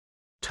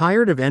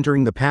Tired of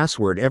entering the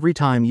password every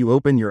time you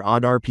open your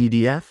Aadhaar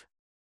PDF?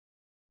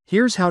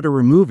 Here's how to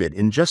remove it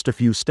in just a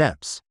few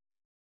steps.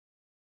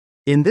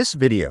 In this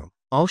video,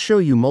 I'll show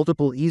you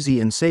multiple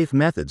easy and safe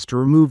methods to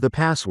remove the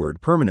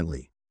password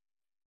permanently.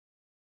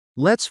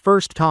 Let's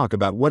first talk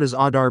about what is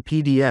Aadhaar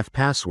PDF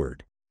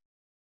password.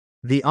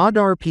 The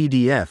Aadhaar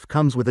PDF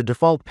comes with a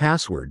default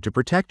password to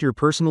protect your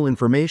personal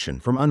information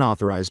from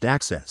unauthorized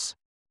access.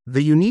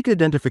 The Unique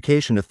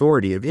Identification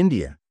Authority of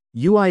India,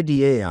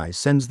 UIDAI,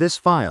 sends this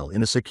file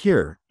in a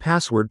secure,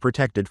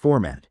 password-protected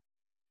format.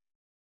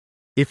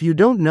 If you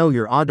don't know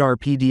your Aadhaar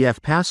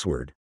PDF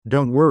password,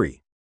 don't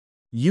worry.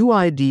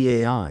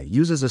 UIDAI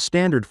uses a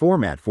standard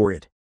format for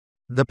it.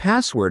 The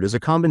password is a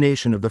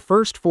combination of the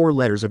first 4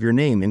 letters of your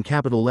name in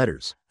capital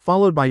letters,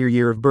 followed by your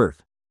year of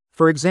birth.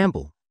 For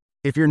example,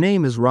 if your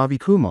name is Ravi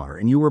Kumar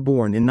and you were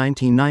born in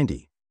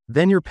 1990,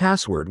 then your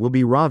password will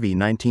be Ravi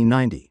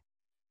 1990.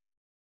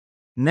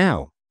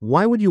 Now,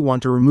 why would you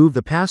want to remove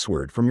the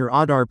password from your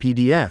Aadhaar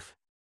PDF?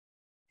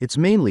 It's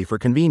mainly for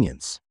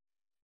convenience.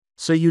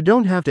 So you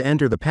don't have to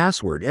enter the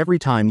password every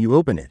time you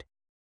open it.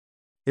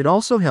 It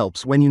also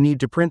helps when you need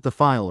to print the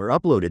file or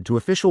upload it to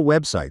official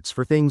websites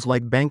for things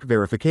like bank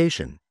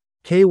verification,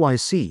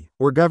 KYC,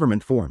 or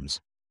government forms.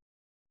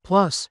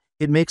 Plus,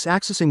 it makes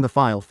accessing the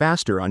file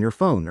faster on your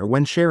phone or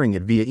when sharing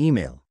it via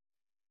email.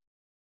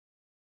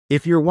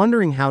 If you're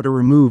wondering how to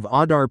remove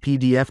Aadhaar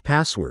PDF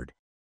password,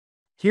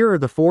 here are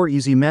the 4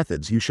 easy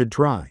methods you should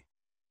try.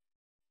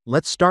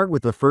 Let's start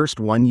with the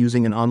first one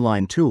using an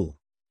online tool.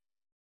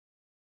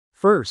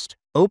 First,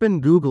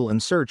 open Google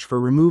and search for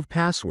Remove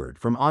Password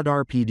from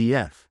Aadhaar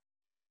PDF.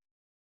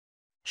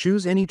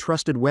 Choose any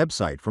trusted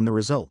website from the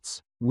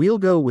results. We'll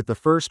go with the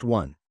first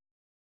one.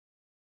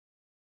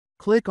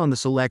 Click on the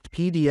Select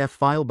PDF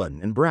File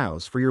button and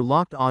browse for your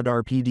locked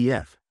Aadhaar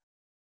PDF.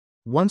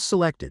 Once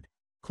selected,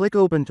 click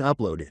Open to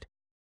upload it.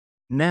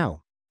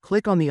 Now,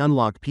 click on the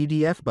Unlock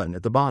PDF button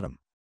at the bottom.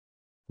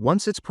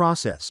 Once it's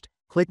processed,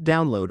 click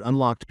Download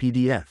Unlocked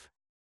PDF.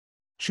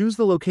 Choose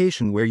the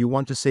location where you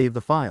want to save the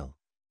file,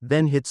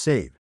 then hit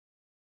Save.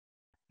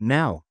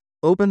 Now,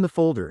 open the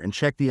folder and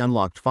check the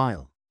unlocked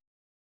file.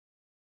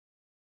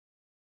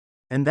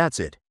 And that's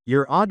it,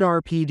 your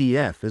Aadhaar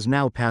PDF is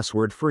now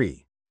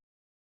password-free.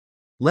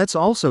 Let's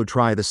also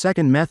try the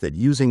second method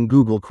using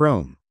Google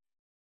Chrome.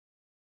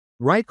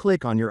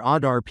 Right-click on your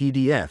Aadhaar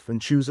PDF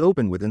and choose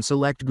Open with and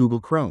select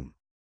Google Chrome.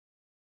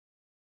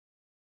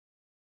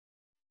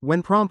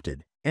 When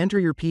prompted, enter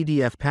your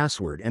PDF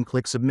password and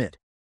click Submit.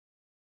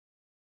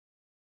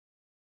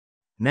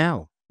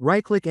 Now,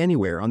 right-click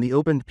anywhere on the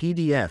opened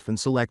PDF and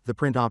select the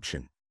Print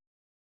option.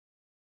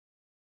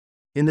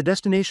 In the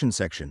Destination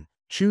section,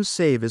 choose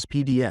Save as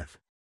PDF.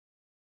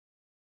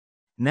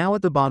 Now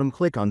at the bottom,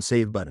 click on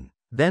Save button.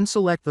 Then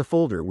select the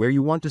folder where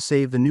you want to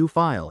save the new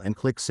file and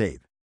click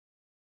Save.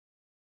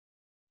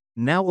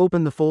 Now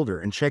open the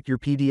folder and check your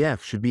PDF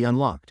should be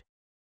unlocked.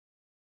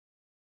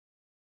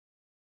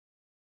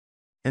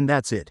 And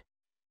that's it.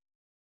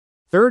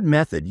 Third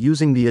method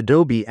using the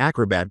Adobe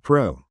Acrobat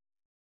Pro.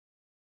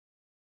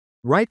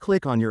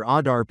 Right-click on your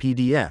Aadhaar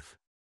PDF.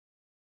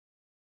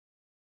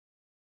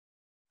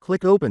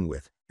 Click Open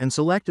with, and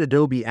select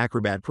Adobe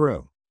Acrobat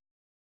Pro.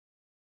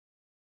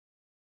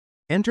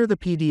 Enter the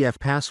PDF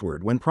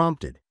password when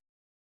prompted.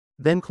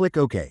 Then click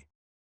OK.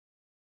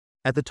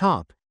 At the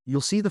top,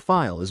 you'll see the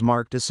file is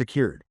marked as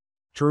secured.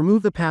 To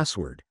remove the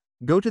password,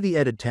 go to the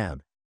Edit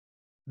tab.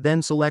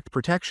 Then select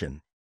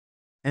Protection,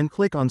 and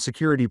click on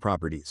Security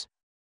Properties.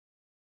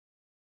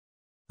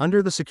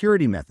 Under the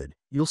Security method,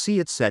 you'll see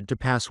it's set to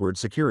Password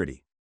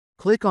Security.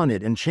 Click on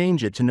it and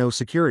change it to No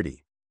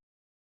Security.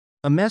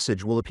 A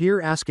message will appear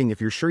asking if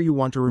you're sure you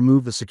want to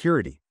remove the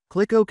security.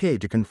 Click OK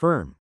to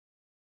confirm.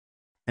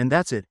 And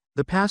that's it,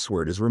 the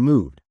password is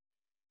removed.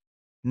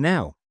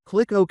 Now,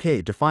 click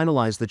OK to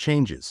finalize the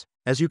changes.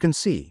 As you can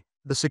see,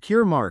 the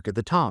secure mark at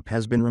the top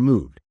has been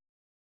removed.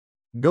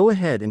 Go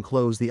ahead and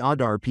close the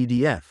Aadhaar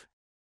PDF.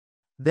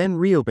 Then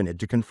reopen it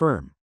to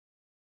confirm.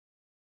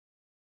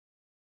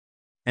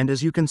 And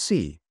as you can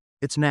see,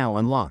 it's now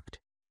unlocked.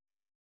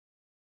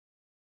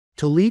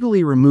 To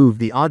legally remove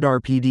the Aadhaar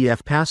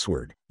PDF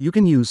password, you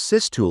can use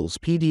SysTools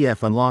PDF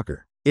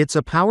Unlocker. It's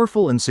a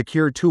powerful and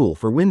secure tool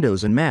for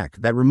Windows and Mac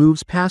that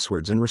removes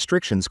passwords and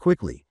restrictions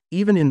quickly,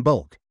 even in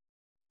bulk.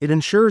 It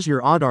ensures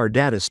your Aadhaar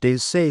data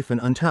stays safe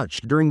and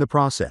untouched during the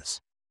process.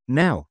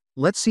 Now,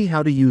 let's see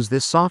how to use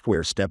this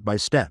software step by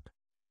step.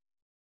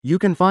 You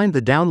can find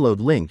the download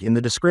link in the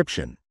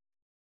description.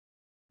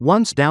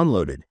 Once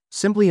downloaded,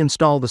 simply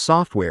install the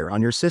software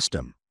on your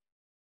system.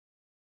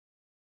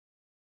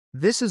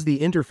 This is the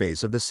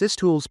interface of the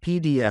SysTools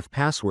PDF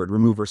Password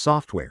Remover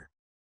software.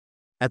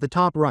 At the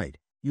top right,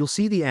 you'll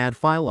see the Add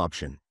File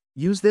option.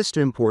 Use this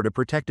to import a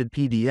protected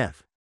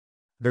PDF.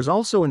 There's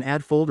also an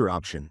Add Folder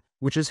option,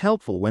 which is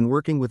helpful when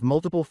working with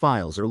multiple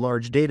files or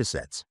large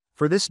datasets.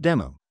 For this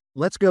demo,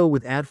 let's go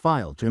with Add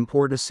File to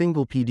import a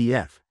single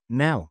PDF.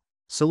 Now,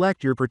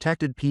 select your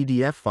protected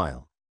PDF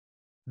file.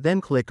 Then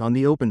click on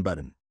the Open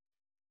button.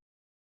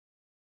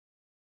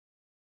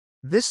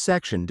 This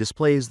section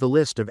displays the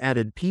list of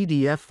added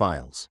PDF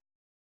files.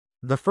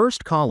 The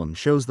first column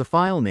shows the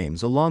file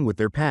names along with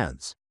their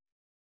paths.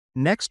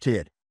 Next to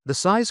it, the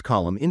size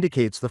column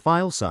indicates the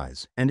file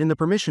size, and in the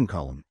permission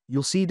column,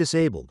 you'll see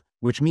disabled,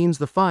 which means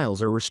the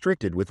files are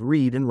restricted with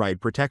read and write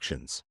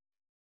protections.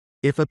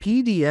 If a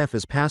PDF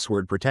is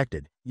password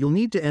protected, you'll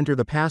need to enter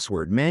the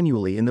password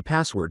manually in the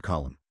password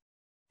column.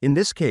 In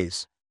this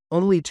case,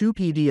 only 2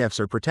 PDFs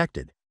are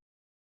protected.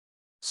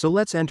 So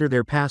let's enter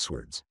their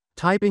passwords,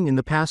 typing in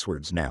the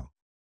passwords now.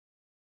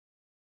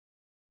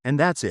 And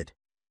that's it.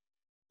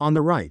 On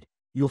the right,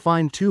 you'll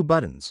find 2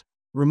 buttons: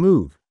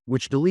 Remove,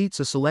 which deletes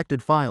a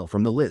selected file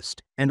from the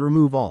list, and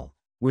Remove All,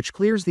 which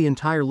clears the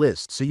entire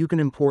list so you can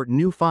import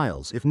new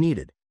files if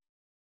needed.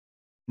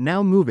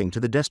 Now moving to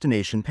the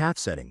destination path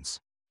settings.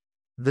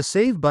 The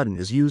Save button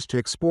is used to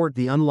export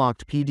the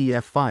unlocked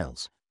PDF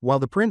files, while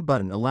the Print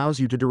button allows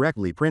you to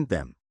directly print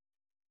them.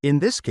 In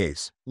this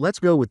case, let's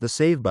go with the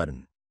Save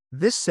button.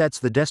 This sets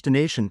the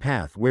destination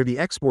path where the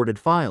exported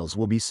files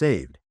will be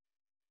saved.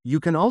 You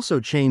can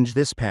also change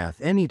this path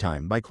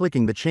anytime by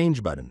clicking the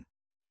Change button.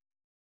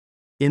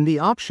 In the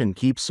option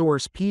Keep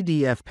Source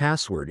PDF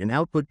Password in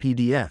Output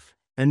PDF,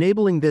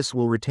 enabling this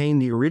will retain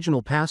the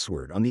original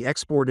password on the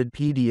exported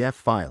PDF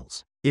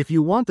files. If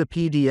you want the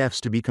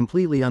PDFs to be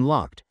completely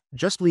unlocked,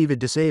 just leave it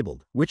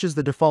disabled, which is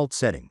the default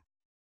setting.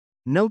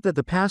 Note that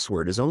the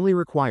password is only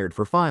required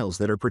for files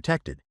that are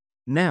protected.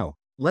 Now,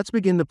 let's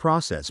begin the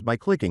process by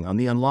clicking on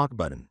the Unlock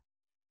button.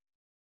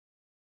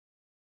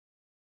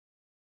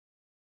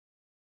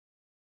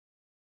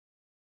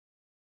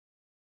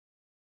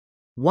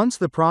 Once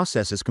the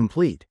process is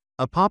complete,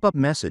 a pop-up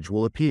message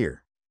will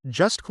appear.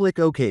 Just click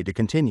OK to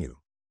continue.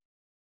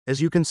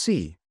 As you can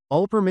see,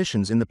 all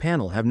permissions in the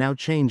panel have now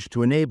changed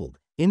to enabled,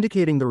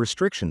 indicating the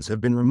restrictions have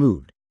been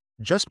removed.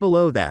 Just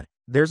below that,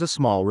 there's a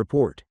small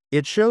report.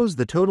 It shows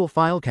the total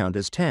file count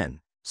as 10,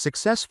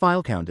 success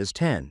file count as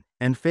 10,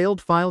 and failed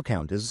file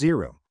count as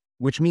 0,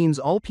 which means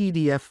all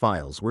PDF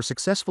files were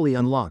successfully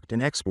unlocked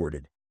and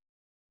exported.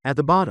 At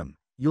the bottom,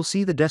 you'll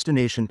see the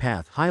destination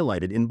path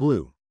highlighted in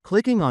blue.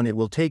 Clicking on it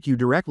will take you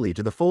directly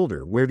to the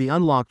folder where the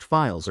unlocked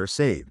files are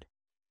saved.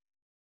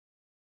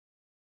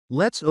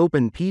 Let's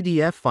open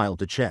PDF file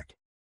to check.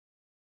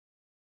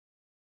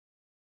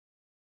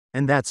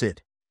 And that's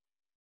it.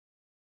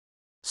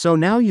 So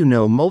now you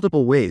know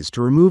multiple ways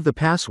to remove the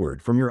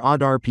password from your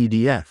Aadhaar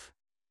PDF.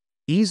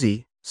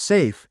 Easy,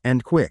 safe,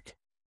 and quick.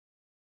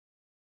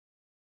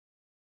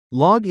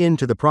 Log in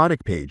to the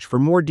product page for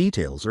more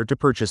details or to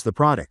purchase the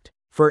product.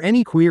 For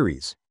any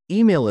queries,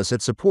 email us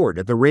at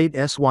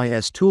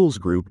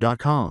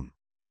support@systoolsgroup.com.